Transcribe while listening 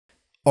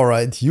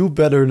Alright, you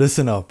better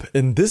listen up.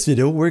 In this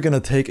video, we're gonna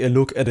take a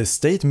look at a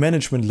state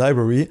management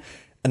library,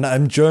 and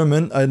I'm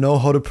German, I know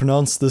how to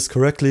pronounce this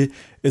correctly.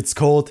 It's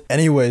called,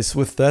 anyways,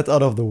 with that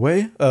out of the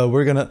way,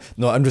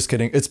 no, I'm just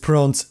kidding. It's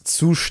pronounced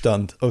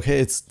Zustand, okay?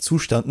 It's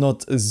Zustand,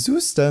 not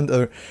Zustand,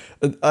 or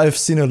I've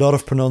seen a lot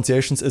of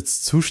pronunciations,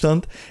 it's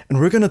Zustand, and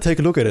we're gonna take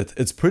a look at it.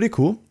 It's pretty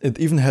cool. It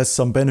even has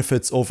some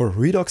benefits over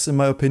Redux, in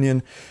my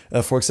opinion.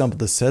 For example,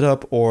 the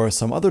setup or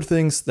some other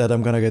things that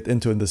I'm gonna get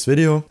into in this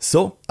video.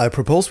 So I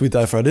propose we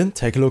dive right in,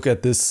 take a look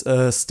at this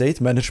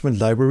state management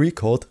library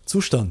called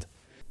Zustand.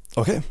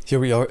 Okay, here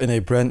we are in a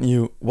brand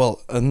new,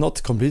 well,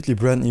 not completely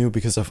brand new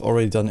because I've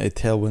already done a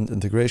Tailwind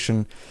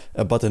integration,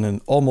 but in an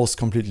almost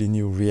completely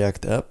new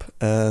React app,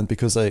 and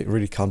because I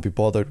really can't be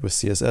bothered with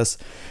CSS.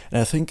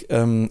 And I think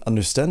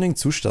understanding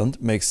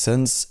Zustand makes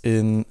sense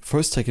in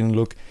first taking a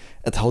look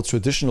at how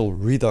traditional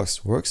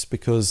Redux works,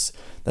 because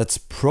that's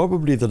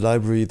probably the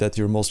library that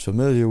you're most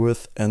familiar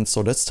with. And so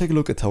let's take a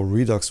look at how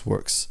Redux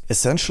works.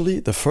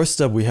 Essentially, the first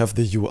step, we have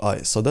the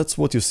UI. So that's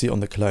what you see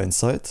on the client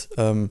side.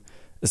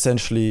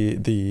 Essentially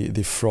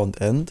the front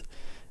end,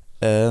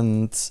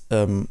 and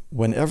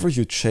whenever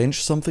you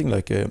change something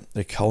like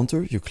a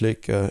counter, you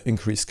click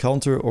increase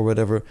counter or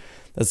whatever,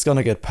 that's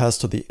gonna get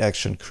passed to the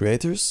action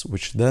creators,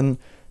 which then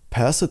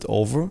pass it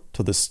over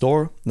to the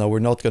store. Now we're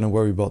not gonna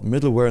worry about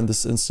middleware in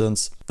this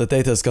instance. The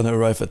data is gonna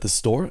arrive at the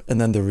store,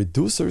 and then the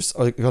reducers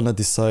are gonna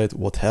decide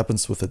what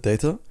happens with the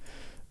data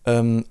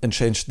and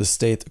change the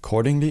state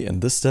accordingly in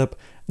this step.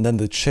 And then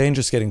the change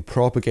is getting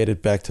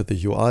propagated back to the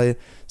UI.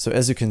 So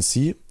as you can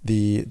see,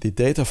 the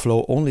data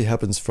flow only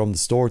happens from the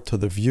store to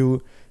the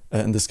view,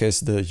 in this case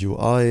the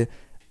UI,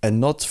 and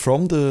not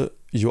from the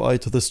UI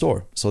to the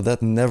store. So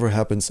that never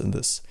happens in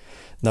this.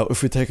 Now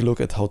if we take a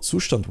look at how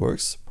Zustand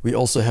works, we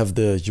also have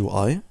the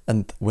UI,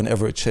 and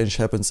whenever a change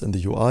happens in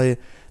the UI,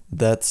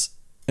 that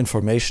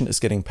information is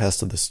getting passed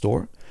to the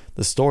store.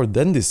 The store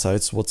then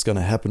decides what's going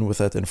to happen with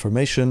that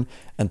information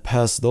and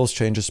pass those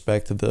changes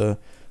back to the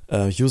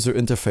user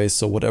interface,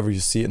 so whatever you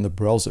see in the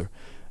browser.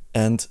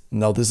 And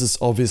now this is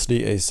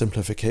obviously a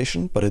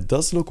simplification, but it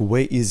does look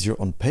way easier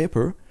on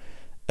paper.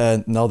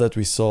 And now that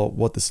we saw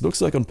what this looks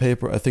like on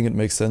paper, I think it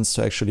makes sense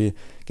to actually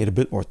get a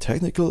bit more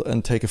technical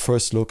and take a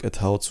first look at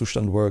how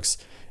Zustand works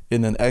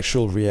in an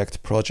actual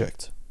React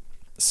project.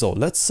 So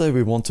let's say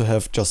we want to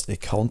have just a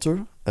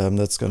counter,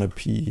 that's gonna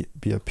be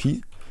a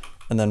P.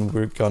 And then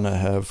we're gonna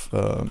have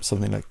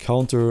something like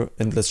counter,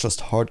 and let's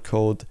just hard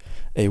code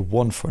a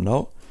 1 for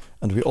now.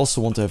 And we also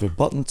want to have a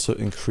button to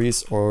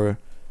increase, or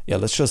yeah,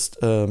 let's just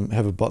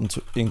have a button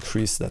to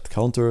increase that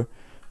counter.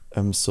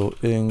 So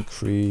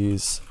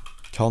increase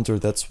counter,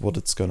 that's what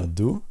it's gonna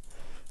do.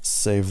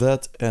 Save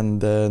that,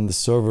 and then the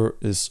server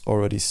is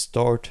already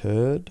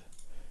started.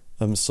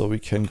 So we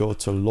can go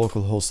to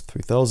localhost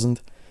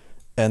 3000,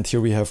 and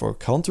here we have our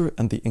counter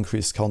and the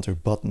increase counter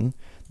button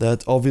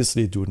that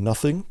obviously do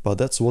nothing, but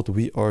that's what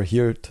we are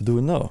here to do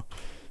now.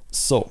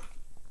 So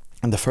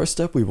in the first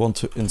step, we want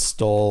to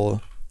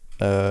install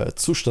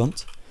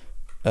Zustand,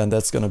 and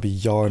that's gonna be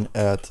yarn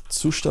add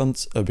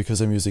Zustand because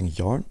I'm using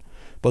yarn.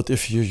 But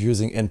if you're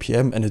using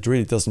npm, and it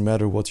really doesn't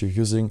matter what you're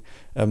using,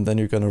 then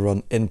you're gonna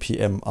run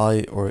npm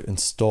I or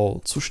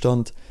install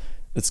Zustand.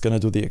 It's gonna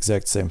do the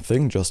exact same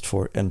thing just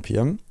for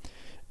npm.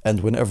 And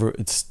whenever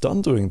it's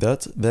done doing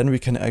that, then we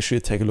can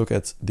actually take a look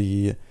at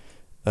the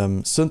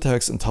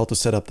syntax and how to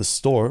set up the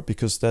store,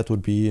 because that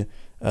would be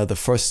the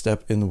first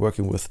step in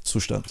working with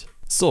Zustand.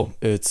 So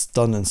it's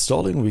done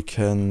installing. We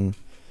can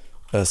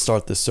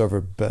start the server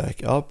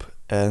back up,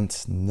 and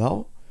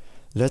now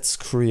let's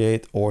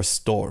create our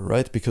store,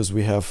 right? Because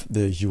we have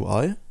the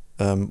UI,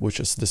 which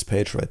is this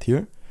page right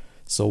here.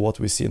 So what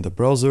we see in the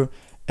browser,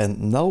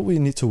 and now we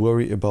need to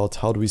worry about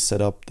how do we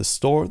set up the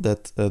store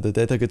that the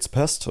data gets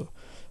passed to.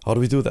 How do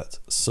we do that?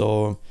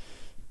 So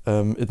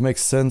it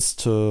makes sense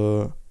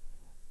to,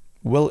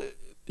 well,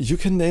 you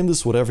can name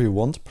this whatever you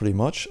want, pretty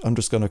much. I'm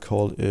just gonna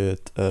call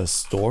it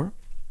store.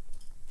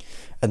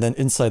 And then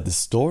inside the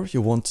store,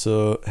 you want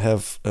to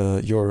have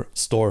your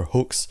store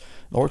hooks.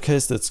 In our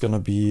case, that's gonna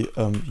be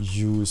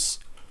use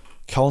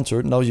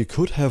counter. Now you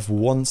could have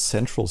one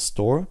central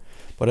store,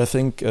 but I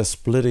think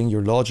splitting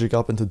your logic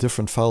up into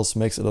different files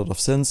makes a lot of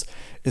sense,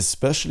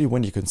 especially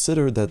when you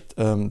consider that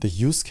the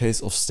use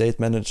case of state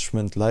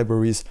management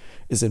libraries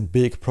is in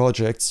big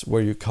projects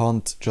where you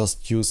can't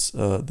just use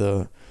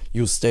the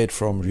use state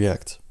from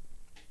React.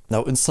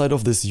 Now inside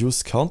of this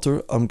use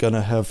counter, I'm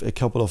gonna have a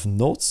couple of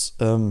notes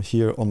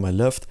here on my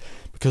left,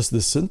 because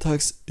the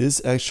syntax is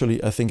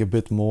actually, I think, a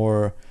bit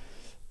more,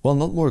 well,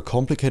 not more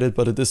complicated,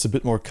 but it is a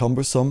bit more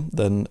cumbersome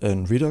than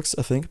in Redux,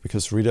 I think,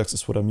 because Redux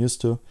is what I'm used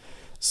to.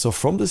 So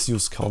from this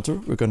use counter,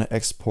 we're gonna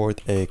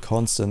export a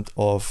constant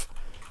of,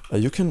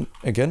 you can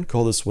again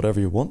call this whatever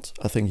you want.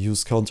 I think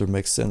use counter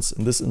makes sense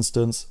in this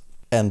instance.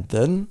 And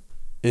then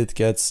it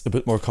gets a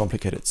bit more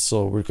complicated.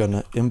 So we're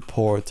gonna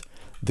import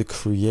the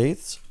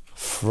create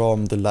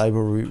from the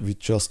library we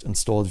just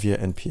installed via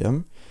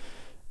npm.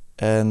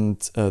 And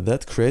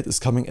that create is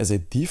coming as a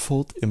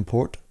default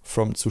import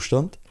from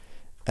Zustand.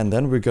 And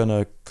then we're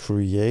gonna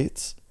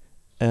create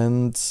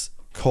and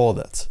call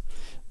that.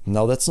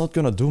 Now that's not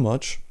gonna do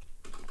much,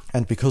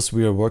 and because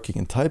we are working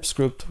in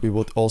TypeScript, we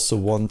would also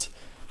want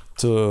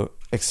to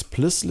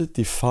explicitly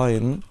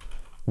define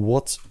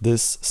what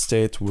this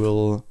state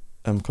will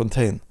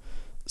contain.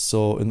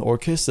 So in our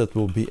case, that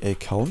will be a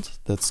count.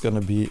 That's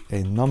gonna be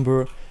a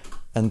number,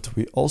 and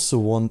we also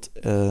want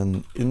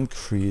an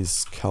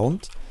increase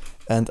count.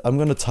 And I'm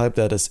gonna type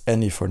that as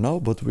any for now,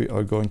 but we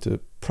are going to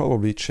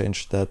probably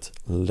change that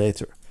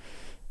later.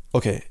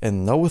 Okay,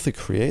 and now with the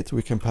create,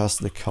 we can pass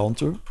the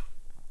counter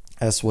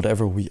as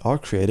whatever we are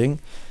creating.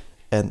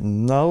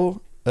 And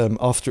now,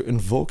 after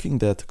invoking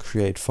that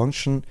create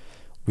function,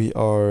 we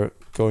are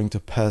going to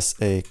pass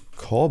a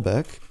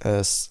callback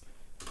as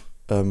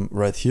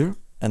right here.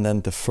 And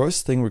then the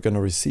first thing we're going to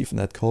receive in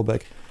that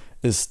callback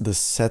is the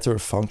setter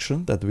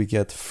function that we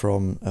get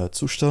from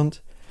Zustand.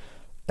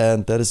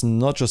 And that is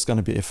not just going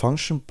to be a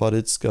function, but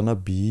it's going to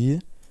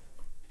be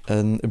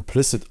an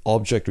implicit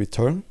object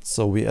return.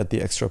 So we add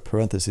the extra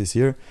parentheses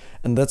here.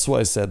 And that's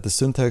why I said the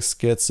syntax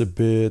gets a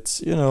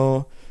bit, you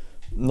know,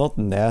 not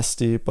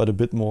nasty, but a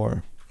bit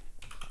more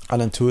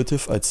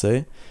unintuitive, I'd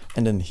say.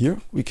 And then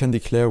here we can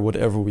declare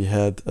whatever we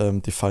had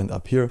defined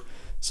up here.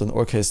 So in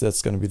our case,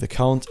 that's going to be the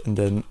count, and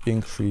then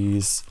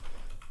increase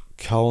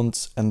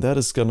count. And that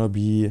is going to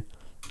be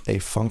a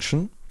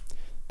function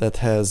that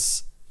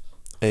has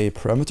a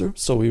parameter.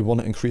 So we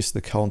want to increase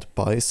the count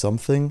by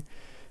something.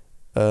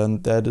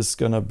 And that is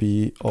going to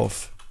be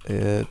of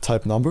a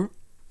type number,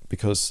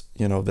 because,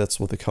 you know, that's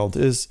what the count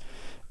is.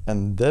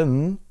 And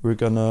then we're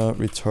going to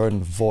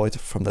return void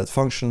from that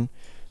function.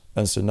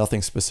 And so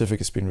nothing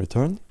specific is being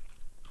returned.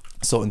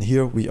 So in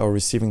here, we are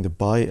receiving the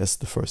by as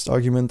the first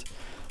argument.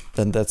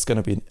 Then that's going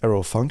to be an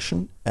arrow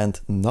function. And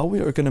now we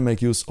are going to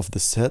make use of the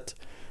set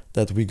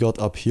that we got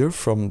up here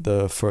from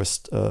the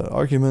first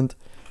argument.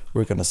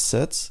 We're going to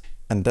set,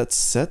 and that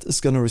set is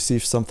going to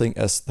receive something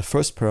as the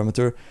first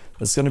parameter.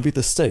 That's going to be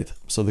the state,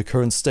 so the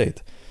current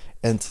state.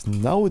 And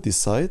now we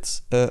decide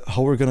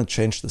how we're going to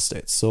change the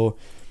state. So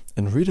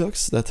in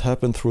Redux, that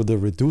happened through the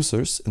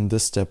reducers in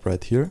this step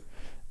right here.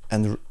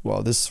 And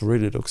wow, this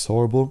really looks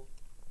horrible.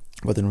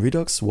 But in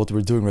Redux, what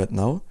we're doing right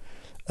now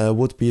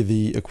would be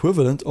the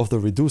equivalent of the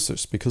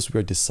reducers, because we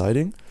are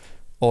deciding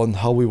on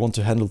how we want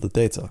to handle the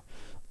data.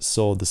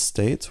 So the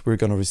state, we're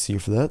going to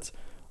receive that.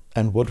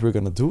 And what we're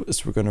going to do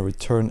is we're going to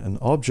return an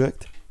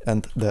object,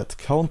 and that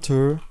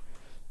counter,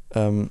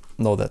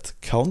 that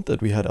count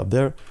that we had up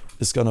there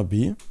is going to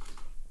be,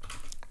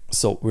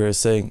 so we're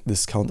saying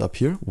this count up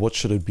here, what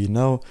should it be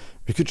now?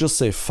 We could just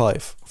say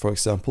 5, for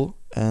example,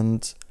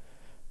 and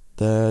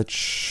that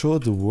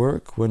should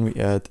work when we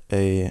add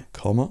a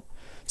comma.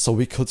 So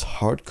we could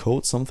hard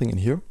code something in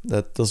here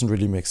that doesn't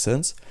really make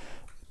sense,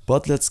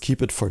 but let's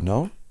keep it for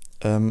now.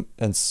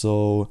 And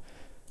so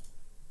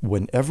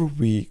whenever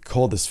we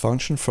call this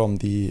function from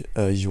the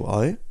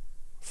UI,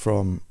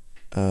 from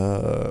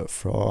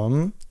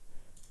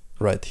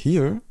right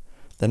here,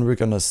 then we're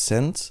gonna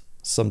send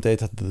some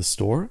data to the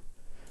store.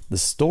 The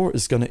store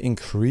is gonna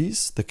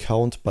increase the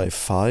count by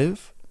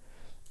 5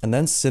 and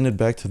then send it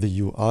back to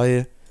the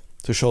UI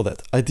to show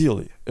that,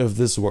 ideally, if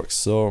this works.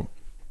 So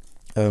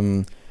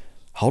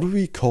how do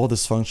we call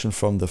this function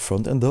from the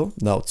front end though?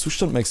 Now,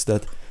 Zustand makes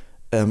that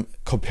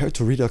compared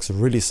to Redux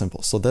really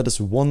simple. So that is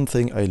one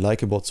thing I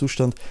like about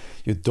Zustand.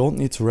 You don't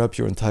need to wrap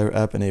your entire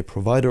app in a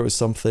provider or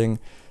something.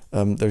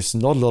 There's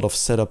not a lot of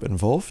setup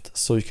involved.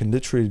 So you can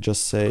literally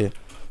just say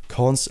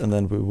const, and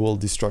then we will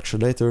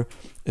destructure later,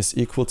 is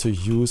equal to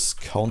use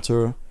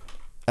counter.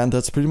 And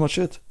that's pretty much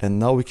it. And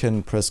now we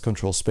can press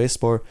Control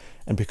Spacebar.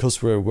 And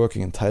because we're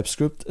working in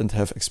TypeScript and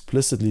have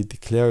explicitly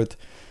declared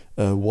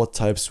what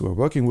types we're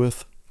working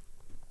with,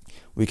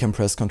 we can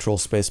press Control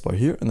Spacebar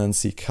here and then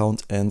see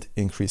count and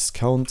increase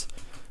count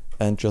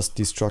and just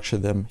destructure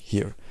them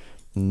here.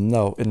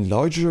 Now, in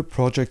larger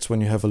projects,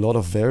 when you have a lot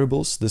of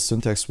variables, this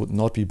syntax would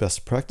not be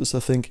best practice, I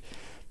think,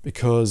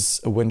 because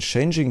when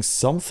changing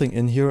something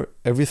in here,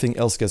 everything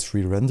else gets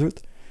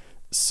re-rendered.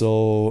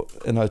 So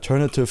an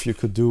alternative you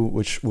could do,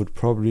 which would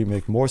probably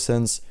make more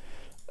sense,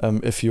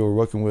 if you're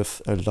working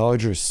with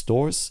larger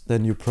stores,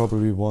 then you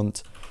probably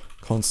want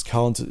const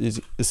count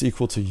is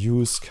equal to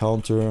use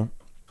counter.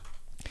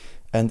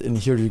 And in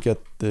here you get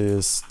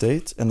the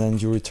state, and then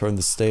you return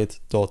the state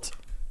dot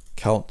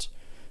count.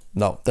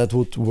 Now that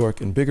would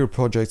work in bigger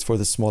projects. For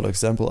this small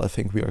example, I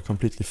think we are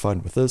completely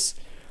fine with this.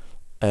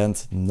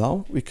 And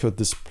now we could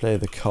display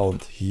the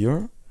count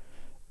here.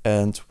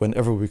 And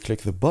whenever we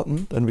click the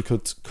button, then we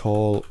could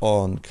call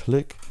on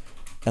click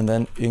and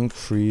then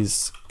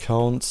increase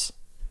count.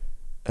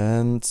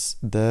 And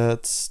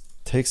that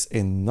takes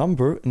a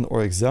number in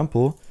our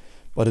example,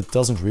 but it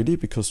doesn't really,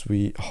 because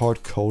we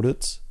hard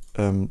coded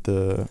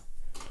the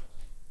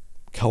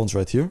count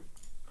right here.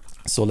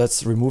 So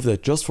let's remove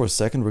that just for a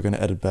second. We're going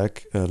to add it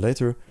back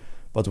later.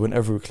 But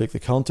whenever we click the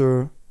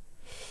counter,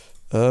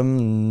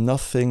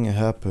 nothing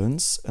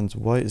happens. And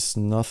why is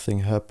nothing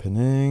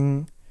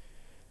happening?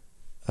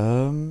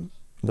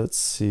 Let's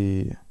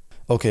see.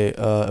 Okay,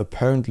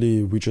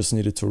 apparently we just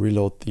needed to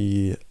reload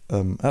the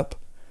app.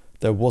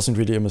 there wasn't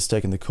really a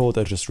mistake in the code.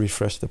 I just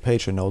refreshed the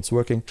page and now it's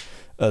working.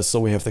 So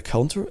we have the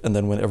counter, and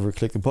then whenever we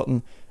click the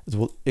button, it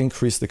will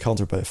increase the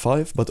counter by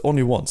 5, but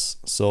only once.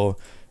 So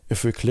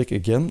if we click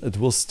again, it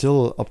will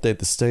still update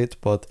the state,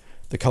 but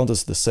the count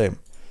is the same.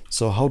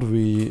 So how do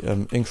we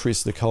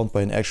increase the count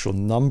by an actual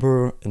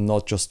number and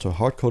not just a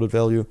hard-coded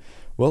value?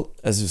 Well,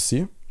 as you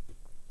see,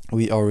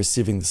 we are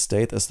receiving the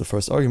state as the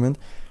first argument,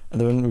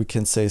 and then we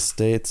can say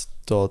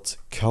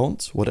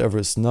state.count, whatever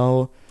is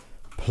now,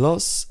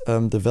 plus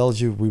the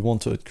value we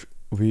want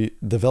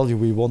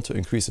to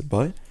increase it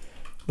by,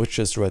 which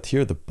is right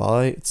here, the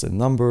by, it's a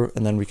number,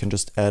 and then we can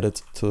just add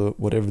it to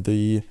whatever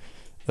the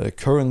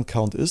current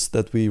count is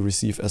that we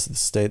receive as the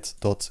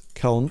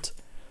state.count.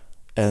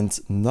 And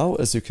now,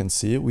 as you can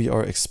see, we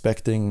are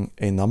expecting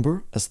a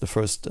number as the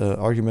first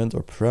argument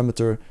or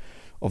parameter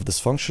of this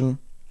function.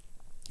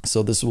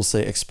 So this will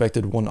say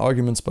expected 1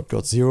 arguments but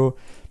got 0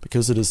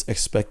 because it is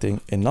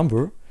expecting a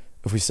number.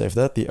 If we save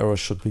that, the error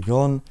should be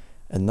gone.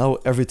 And now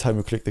every time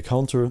we click the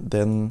counter,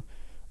 then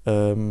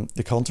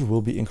the counter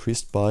will be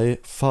increased by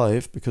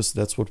 5 because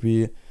that's what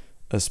we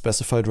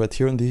specified right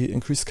here in the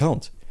increased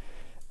count.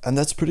 And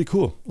that's pretty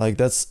cool. Like,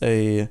 that's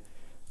a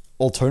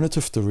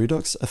alternative to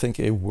Redux, I think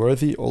a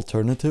worthy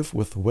alternative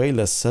with way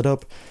less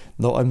setup.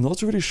 Now, I'm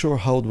not really sure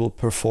how it will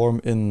perform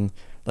in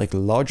like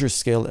larger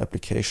scale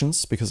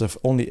applications because I've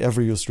only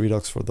ever used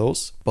Redux for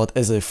those. But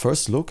as a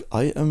first look,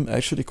 I am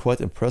actually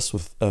quite impressed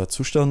with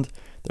Zustand.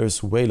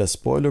 There's way less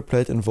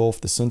boilerplate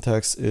involved. The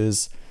syntax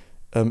is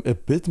a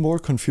bit more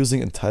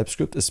confusing in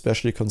TypeScript,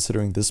 especially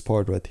considering this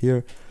part right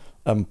here.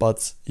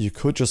 But you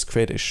could just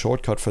create a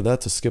shortcut for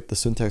that to skip the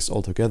syntax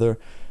altogether.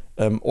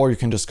 Or you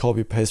can just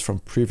copy paste from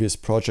previous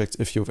projects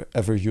if you've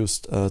ever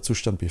used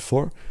Zustand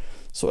before.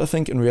 So I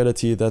think in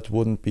reality that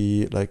wouldn't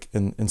be like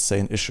an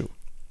insane issue.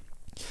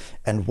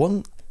 And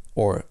one,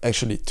 or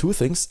actually two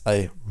things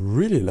I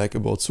really like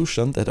about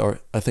Zustand that are,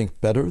 I think,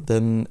 better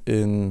than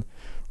in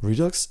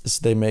Redux is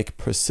they make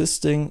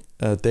persisting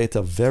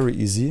data very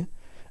easy.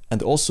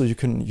 And also you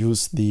can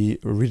use the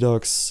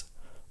Redux,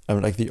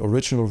 like the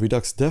original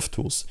Redux dev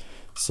tools.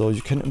 So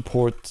you can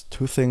import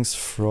two things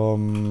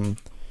from,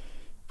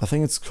 I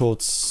think it's called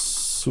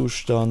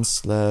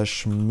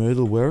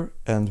Zustand/middleware,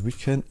 and we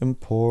can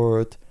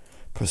import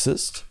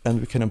persist and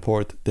we can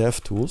import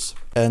dev tools.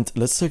 And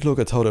let's take a look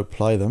at how to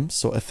apply them.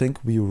 So I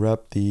think we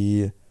wrap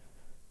the,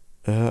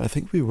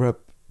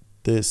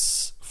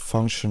 this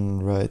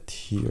function right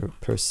here,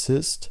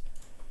 persist,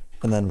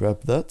 and then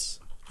wrap that.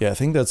 Yeah, I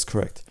think that's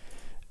correct.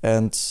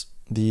 And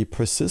the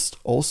persist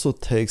also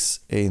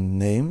takes a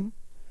name,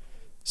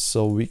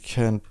 so we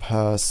can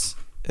pass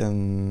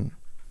in.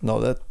 No,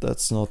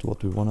 that's not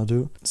what we want to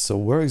do. So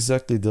where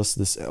exactly does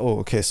this, oh,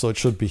 okay, so it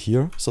should be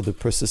here. So the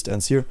persist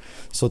ends here.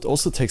 So it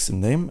also takes a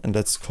name, and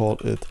let's call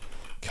it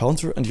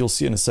counter, and you'll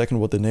see in a second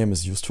what the name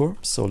is used for.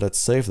 So let's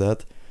save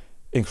that,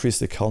 increase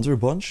the counter a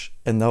bunch,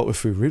 and now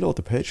if we reload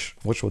the page,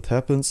 watch what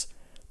happens.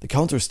 The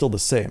counter is still the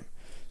same.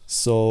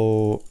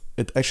 So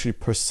it actually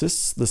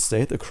persists the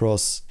state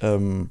across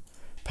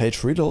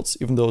page reloads,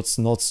 even though it's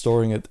not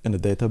storing it in a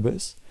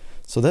database.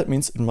 So that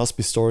means it must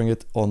be storing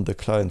it on the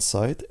client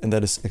side, and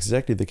that is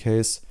exactly the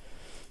case.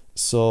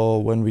 So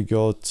when we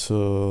go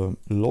to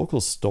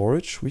local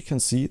storage, we can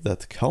see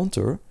that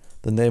counter,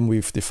 the name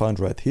we've defined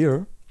right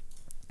here,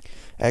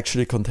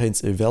 actually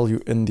contains a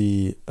value in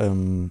the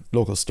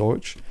local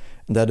storage.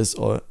 And that is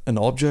an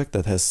object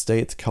that has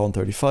state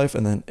count35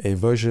 and then a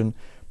version,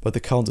 but the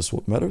count is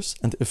what matters.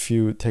 And if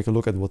you take a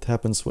look at what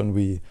happens when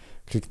we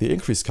click the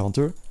increase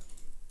counter,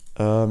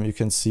 you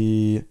can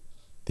see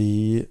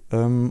the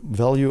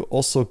value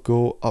also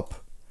go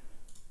up,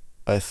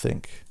 I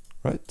think,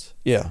 right?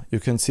 Yeah, you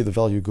can see the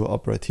value go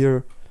up right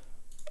here.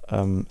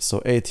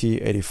 So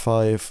 80,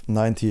 85,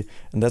 90,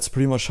 and that's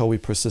pretty much how we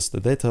persist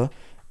the data.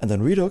 And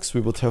then Redux,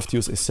 we would have to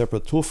use a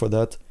separate tool for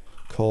that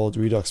called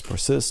Redux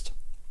persist,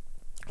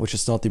 which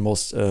is not the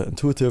most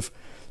intuitive.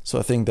 So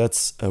I think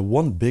that's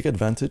one big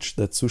advantage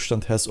that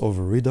Zustand has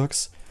over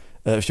Redux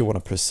if you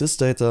want to persist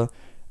data.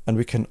 And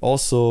we can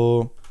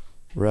also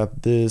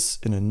wrap this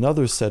in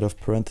another set of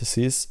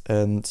parentheses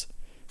and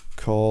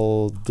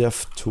call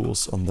dev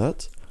tools on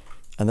that.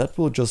 And that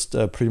will just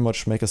pretty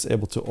much make us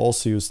able to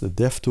also use the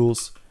dev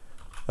tools.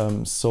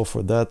 So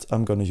for that,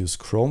 I'm going to use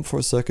Chrome for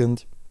a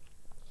second.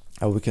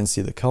 We can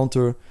see the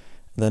counter.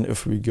 Then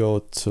if we go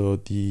to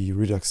the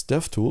Redux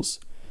dev tools,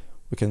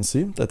 we can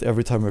see that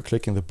every time we're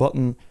clicking the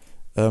button,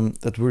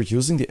 that we're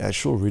using the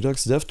actual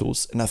Redux dev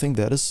tools. And I think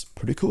that is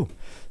pretty cool.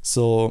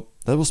 So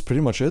that was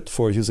pretty much it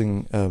for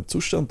using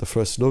Zustand, the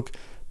first look.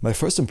 My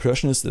first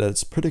impression is that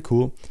it's pretty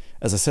cool.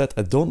 As I said,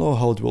 I don't know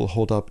how it will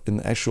hold up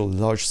in actual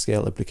large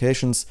scale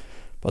applications,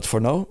 but for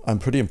now I'm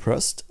pretty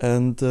impressed,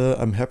 and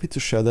I'm happy to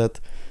share that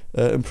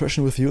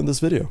impression with you in this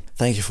video.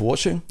 Thank you for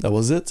watching. That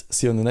was it.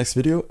 See you in the next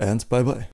video, and bye bye.